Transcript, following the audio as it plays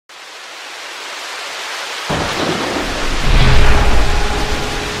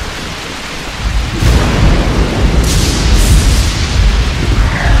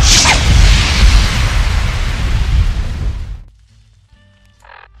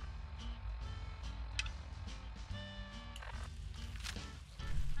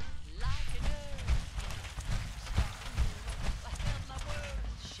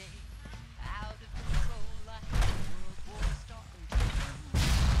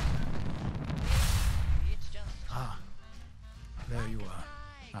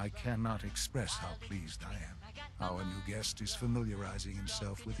I cannot express how pleased I am. Our new guest is familiarizing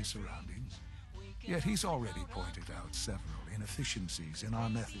himself with his surroundings. Yet he's already pointed out several inefficiencies in our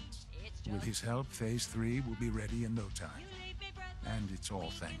methods. With his help, Phase 3 will be ready in no time. And it's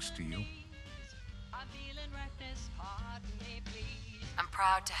all thanks to you. I'm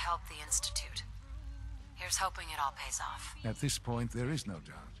proud to help the Institute. Here's hoping it all pays off. At this point, there is no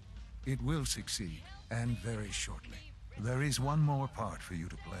doubt. It will succeed, and very shortly. There is one more part for you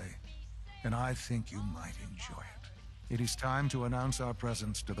to play, and I think you might enjoy it. It is time to announce our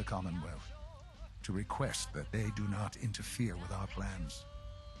presence to the Commonwealth, to request that they do not interfere with our plans.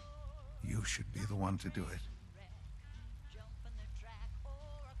 You should be the one to do it.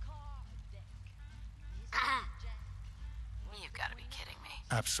 You've got to be kidding me.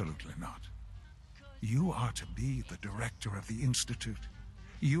 Absolutely not. You are to be the director of the Institute.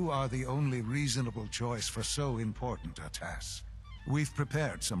 You are the only reasonable choice for so important a task. We've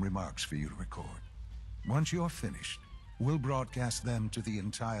prepared some remarks for you to record. Once you're finished, we'll broadcast them to the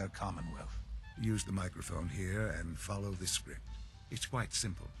entire Commonwealth. Use the microphone here and follow this script. It's quite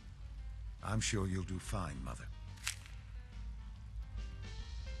simple. I'm sure you'll do fine, Mother.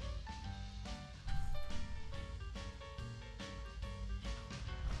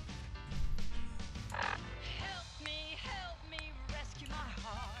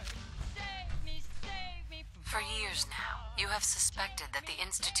 For years now, you have suspected that the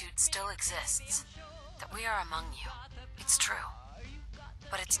Institute still exists, that we are among you. It's true.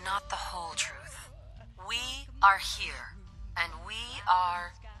 But it's not the whole truth. We are here, and we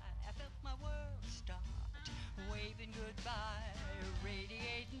are...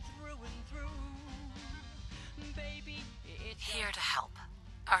 here to help.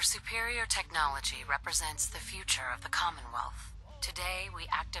 Our superior technology represents the future of the Commonwealth. Today, we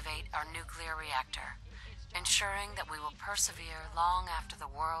activate our nuclear reactor, ensuring that we will persevere long after the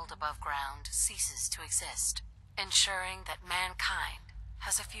world above ground ceases to exist, ensuring that mankind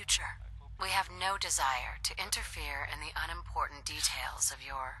has a future. We have no desire to interfere in the unimportant details of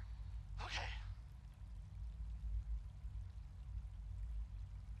your...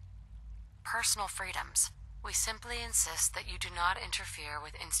 personal freedoms. We simply insist that you do not interfere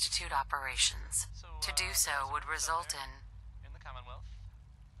with Institute operations. To do so would result in the Commonwealth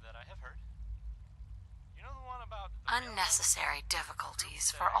that I have heard. You know the one about unnecessary difficulties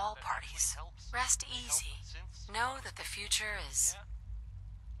for all parties. Rest easy. Know that the future is...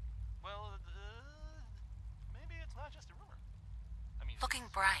 Well, maybe it's not just a rumor. I mean, looking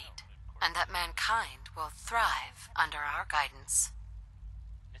bright, and that mankind will thrive under our guidance.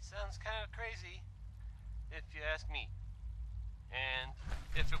 It sounds kind of crazy, if you ask me. And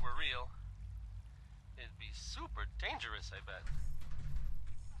if it were real, it'd be super dangerous, I bet.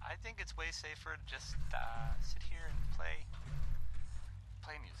 I think it's way safer to just sit here and play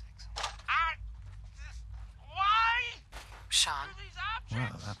music. Why? Sean?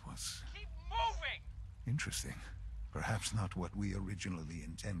 Well, that was Keep moving! interesting. Perhaps not what we originally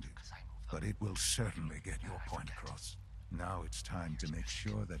intended, but it will certainly get your point across. Now it's time to make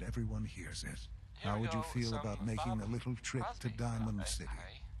sure that everyone hears it. How would you feel about making a little trip to Diamond City? I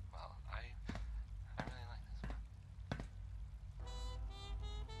really like this one.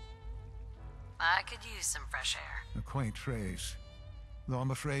 I could use some fresh air. A quaint phrase, though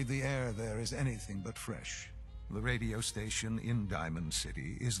I'm afraid the air there is anything but fresh. The radio station in Diamond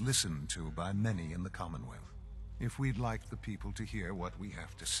City is listened to by many in the Commonwealth. If we'd like the people to hear what we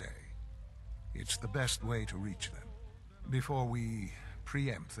have to say, it's the best way to reach them. Before we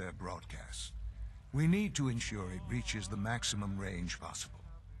preempt their broadcast, we need to ensure it reaches the maximum range possible.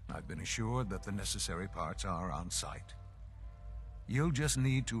 I've been assured that the necessary parts are on site. You'll just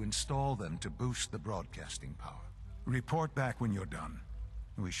need to install them to boost the broadcasting power. Report back when you're done.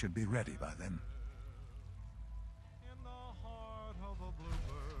 We should be ready by then. In the heart of a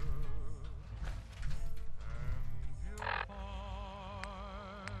bluebird, and you'll find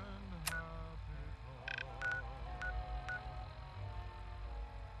happy thoughts.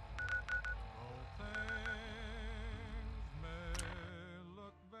 Though things may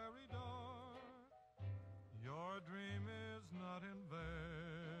look very dark, your dream is not in vain.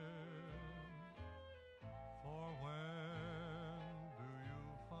 For when do you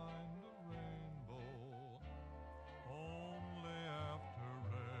find a rainbow? Only after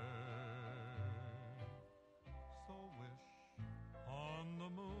rain. So wish on the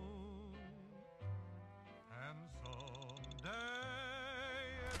moon, and someday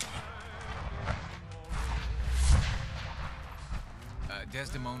it may be more.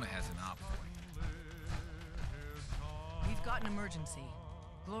 Desdemona has an op for you. We've got an emergency.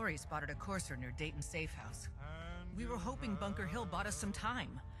 Glory spotted a courser near Dayton's safe house. We were hoping Bunker Hill bought us some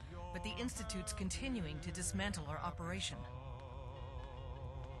time, but the Institute's continuing to dismantle our operation.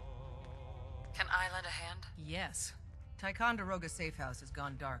 Can I lend a hand? Yes. Ticonderoga safe house has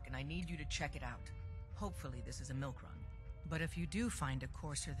gone dark, and I need you to check it out. Hopefully this is a milk run. But if you do find a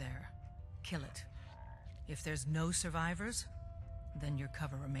courser there, kill it. If there's no survivors, then your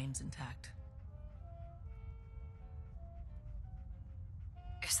cover remains intact.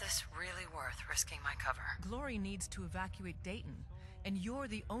 Is this really worth risking my cover? Glory needs to evacuate Dayton, and you're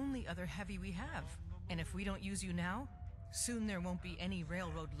the only other heavy we have. And if we don't use you now, soon there won't be any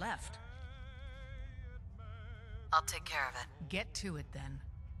railroad left. I'll take care of it. Get to it then.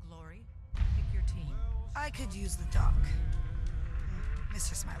 Glory, pick your team. I could use the dock.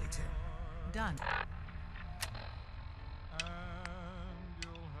 Mr. Smiley, too. Done.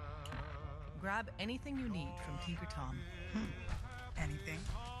 Grab anything you need from Tinker Tom. Anything?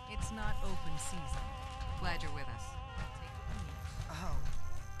 It's not open season. Glad you're with us. Take what you need. Oh,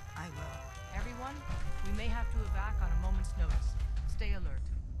 I will. Everyone, we may have to evac on a moment's notice. Stay alert.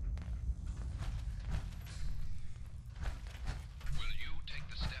 Will you take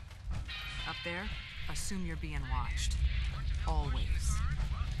the step? Up there, assume you're being watched. Always.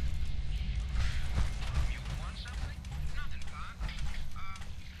 You want something? Nothing, Pop.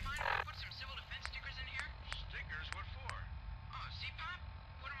 Mind if I put some civil defense stickers in here? Stickers? What for? Oh, see, Pop?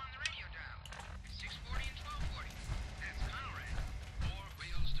 Put them on the radio dial. 640 and 1240. That's Conrad. Four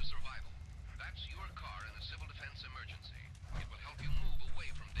wheels to survival. That's your car in a civil defense emergency. It will help you move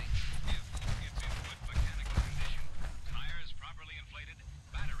away from danger. If it's in good mechanical condition, tires properly inflated,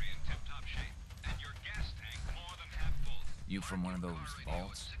 battery in tip-top shape, and your gas tank more than half full. You from one of those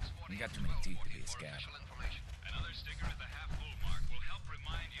vaults? You got too many teeth to be a scab. Another sticker at the half-full mark will help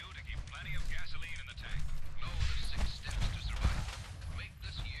remind you to keep plenty of gasoline in the tank. Know the 6 steps to survival. Make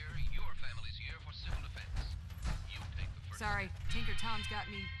this year your family's year for civil defense. You take the first Sorry, Tinker Tom's got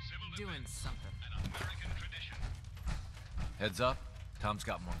me Civil doing defense, something. an American tradition. Heads up, Tom's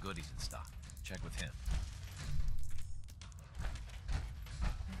got more goodies in stock. Check with him.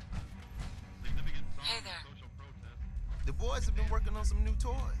 Hey there. The boys have been working on some new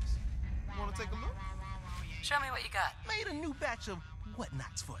toys. Want to take a look? Show me what you got. Made a new batch of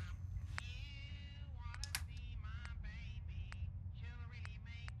whatnots for you.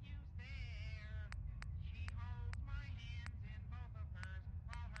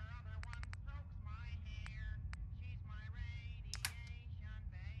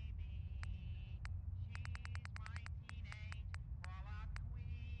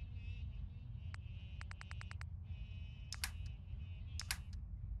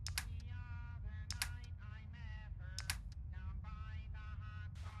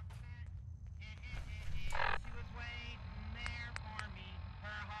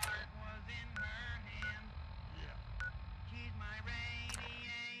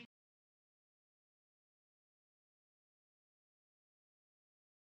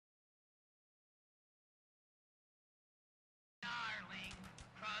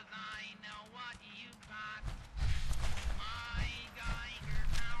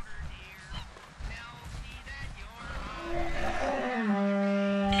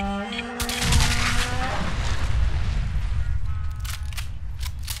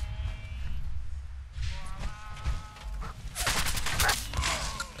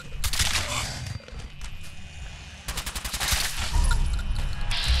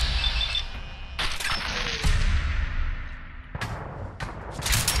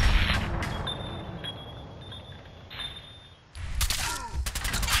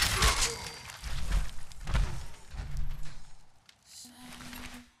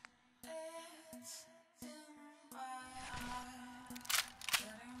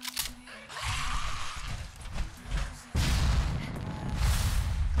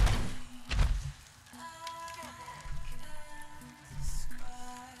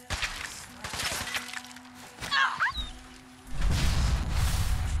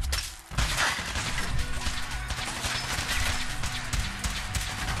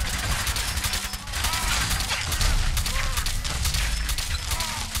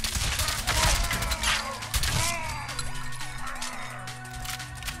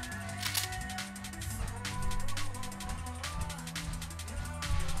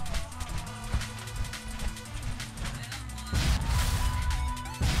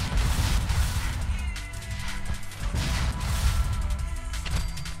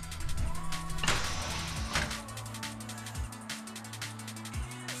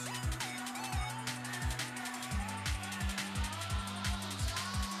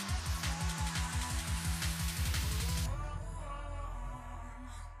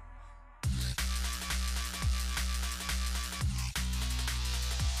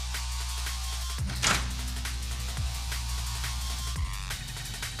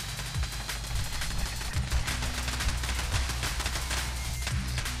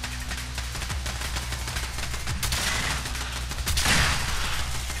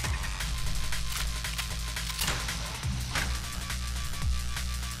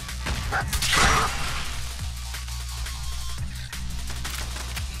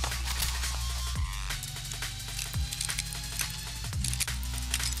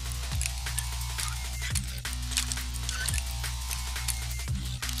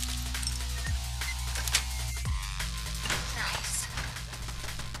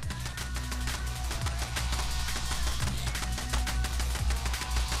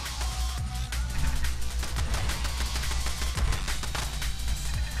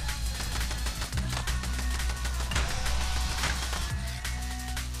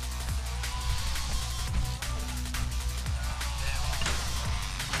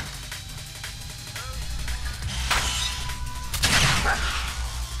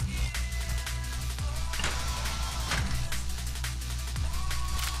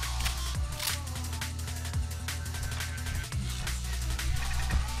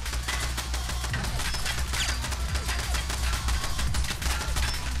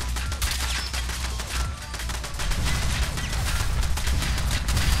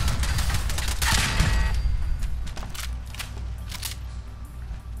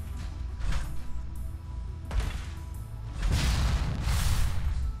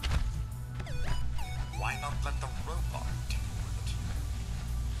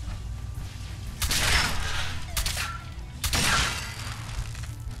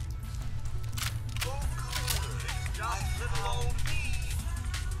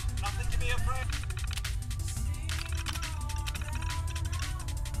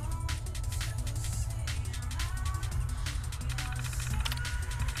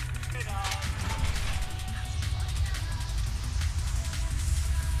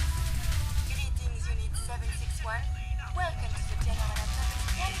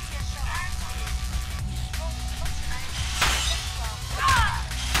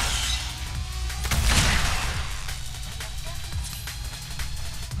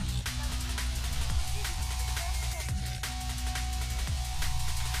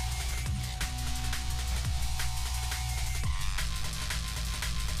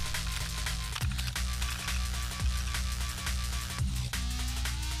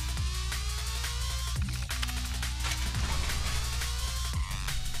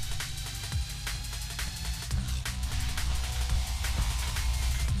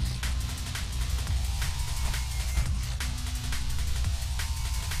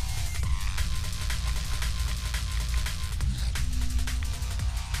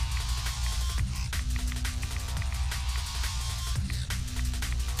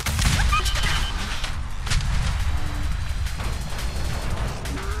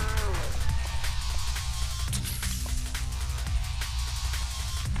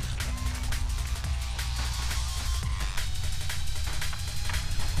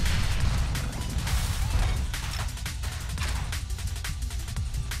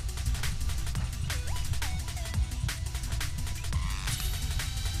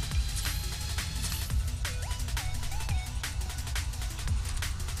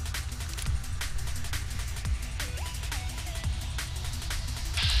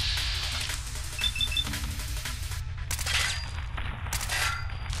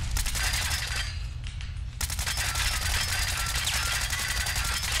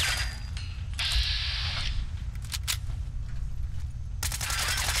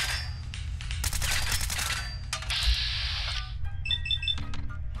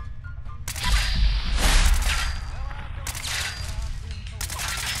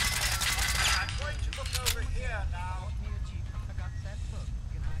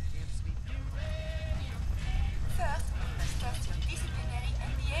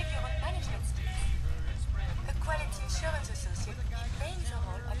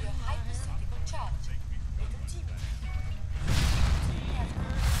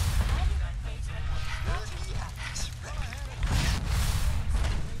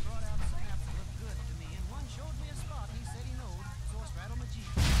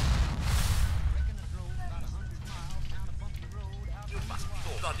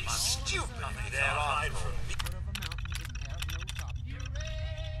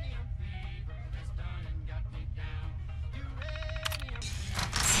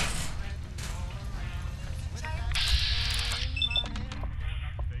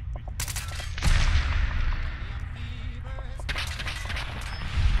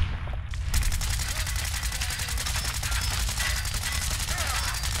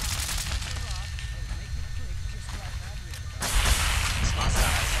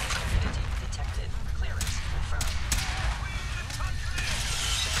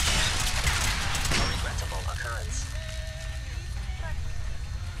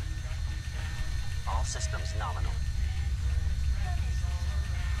 nominal.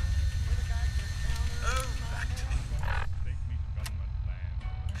 Oh, back to me.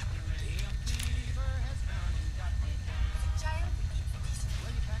 Well,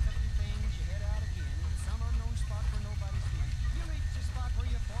 you pack up your things, you head out again into some unknown spot where nobody's been. You reach the spot where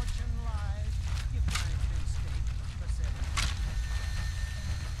your fortune lies. You find thin steak for 7.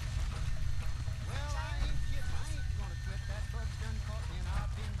 Well, I ain't kidding. I ain't gonna quit. That bug's done caught me and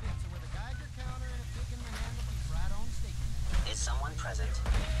I've been bit. So with a Geiger counter and a pig in my hand, I'll keep right on staking it. Is someone present?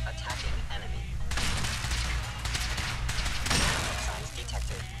 Attacking enemy. Signs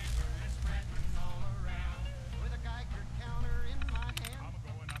detected. With a Geiger counter in my hand.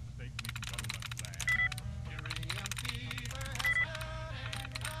 Uranium fever has got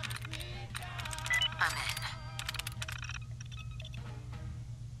and knocked me down. I'm in.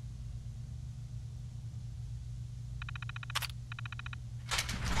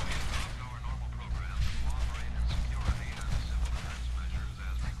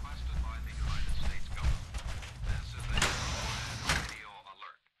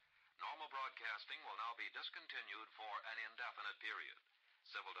 Discontinued for an indefinite period.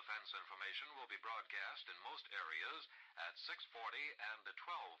 Civil defense information will be broadcast in most areas at 6:40 and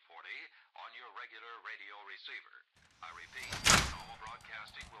 12:40 on your regular radio receiver. I repeat, normal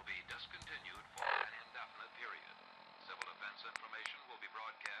broadcasting will be discontinued for an indefinite period. Civil defense information will be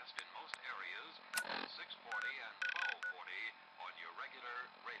broadcast in most areas at 6:40 and 12:40 on your regular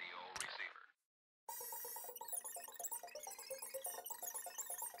radio receiver.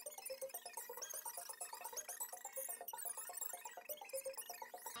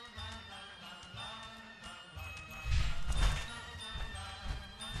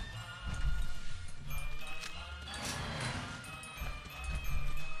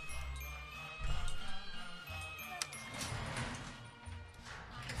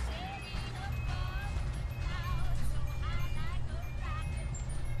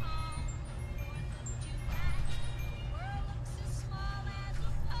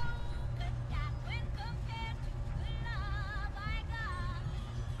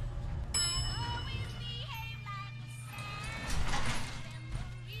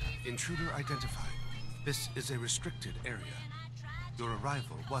 Intruder identified. This is a restricted area. Your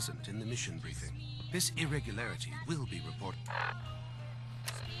arrival wasn't in the mission briefing. This irregularity will be reported.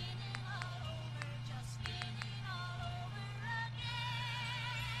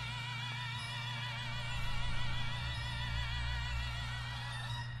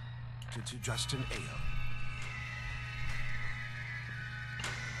 To Justin Ayo.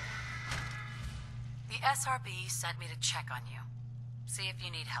 The SRB sent me to check on you. See if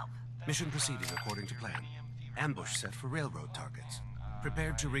you need help. Mission proceeding according to plan. Ambush set for railroad targets.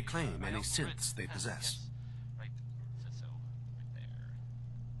 Prepared to reclaim any synths they possess. Right, so right there.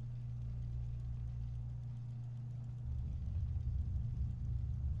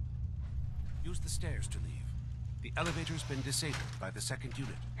 Use the stairs to leave. The elevator's been disabled by the second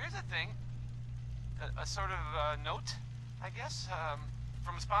unit. Here's the thing. A sort of note, I guess,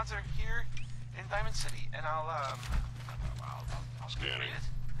 from a sponsor here in Diamond City, and I'll Scanning. read it.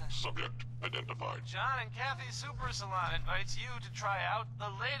 Subject identified. John and Kathy's Super Salon invites you to try out the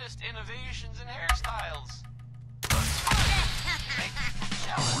latest innovations in hairstyles. Make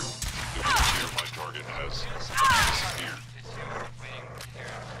jealous. It would appear my target has disappeared. It's you waiting to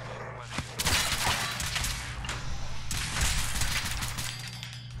hear whether you...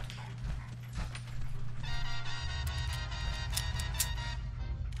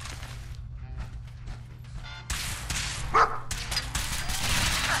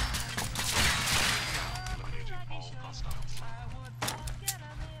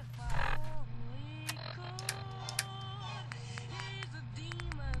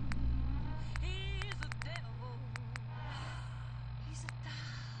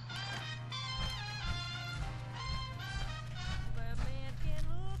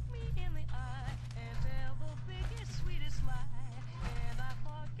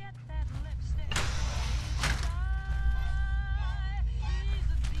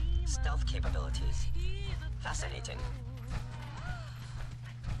 Stealth capabilities. Fascinating.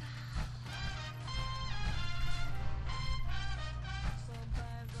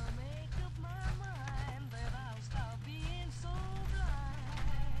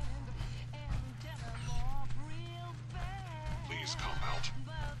 Please come out.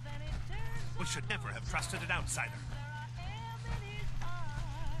 We should never have trusted an outsider.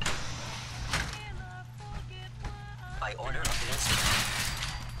 By order of the Institute.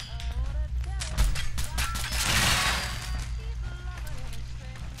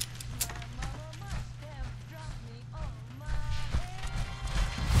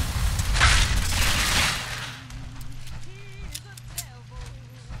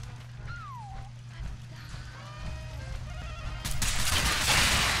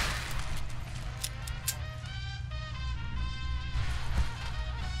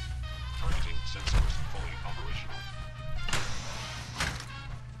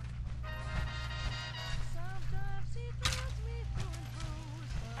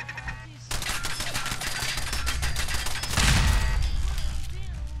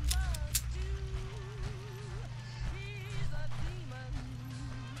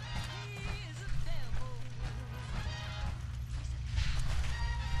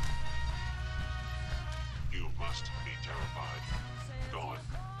 must be terrified. Gone.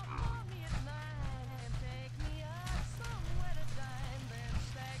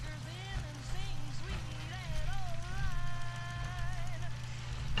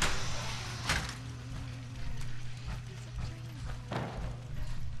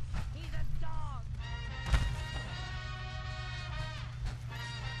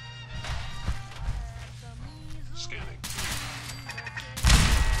 Scanning.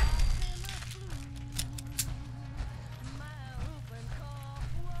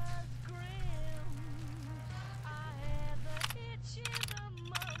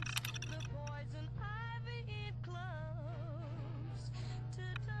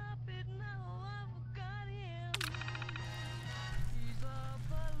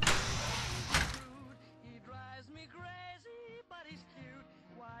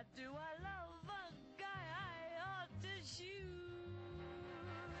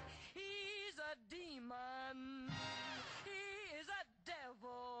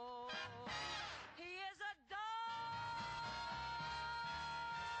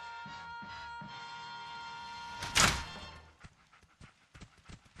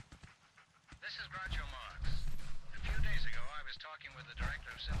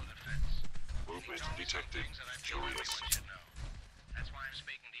 Movement detected. Curious. That's why I'm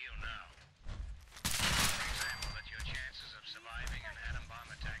speaking to you now. For example, that your chances of surviving an atom bomb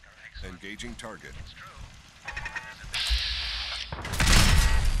attack are excellent. Engaging target. It's true.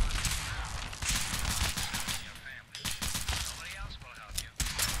 Your family. Nobody else will help you.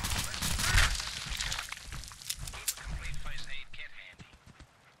 Keep a complete first aid kit handy.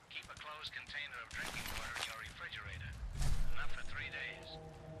 Keep a closed container of drinking water in your refrigerator. Enough for 3 days.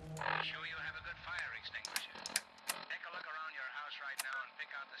 Sure you have a good fire extinguisher. Take a look around your house right now and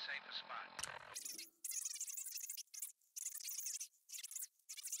pick out the safest spot.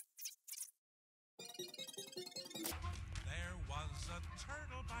 There was a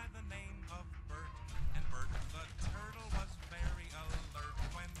turtle by the name of Bert, and Bert the turtle was very alert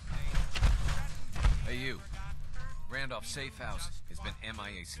when they... Hey, you. Randolph Safe House has been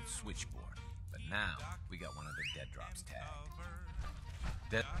MIA since Switchboard, but now we got one of the dead drops tagged.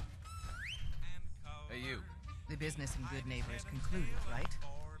 Dead... Hey, you. The business and good neighbor is concluded, right?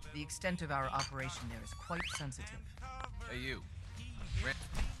 The extent of our operation there is quite sensitive. Hey, you.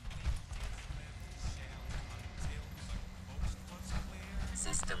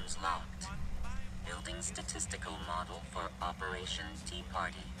 Systems locked. Building statistical model for Operation Tea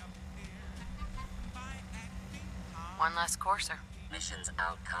Party. One less courser. Mission's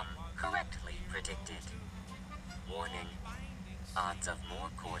outcome correctly predicted. Warning. Odds of more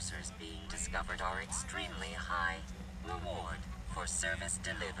coursers being discovered are extremely high. Reward for service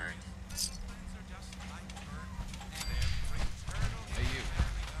delivered. Hey, you.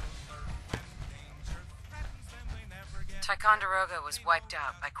 Ticonderoga was wiped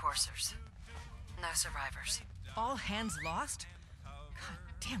out by coursers. No survivors. All hands lost? God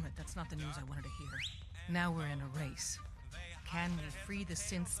damn it, that's not the news I wanted to hear. Now we're in a race. Can we free the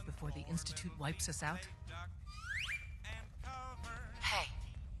synths before the Institute wipes us out? Hey,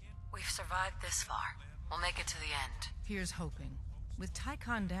 we've survived this far. We'll make it to the end. Here's hoping. With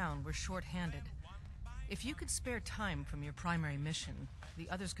Tycon down, we're short-handed. If you could spare time from your primary mission, the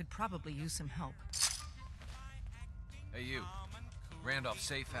others could probably use some help. Hey, you. Randolph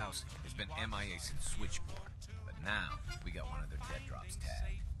Safe House has been MIA since Switchboard, but now we got one of their dead drops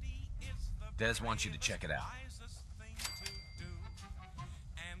tagged. Dayz wants you to check it out.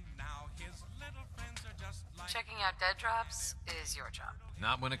 Checking out dead drops is your job.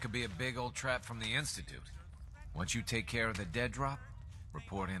 Not when it could be a big old trap from the Institute. Once you take care of the dead drop,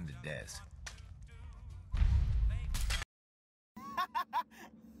 report him to Dayz.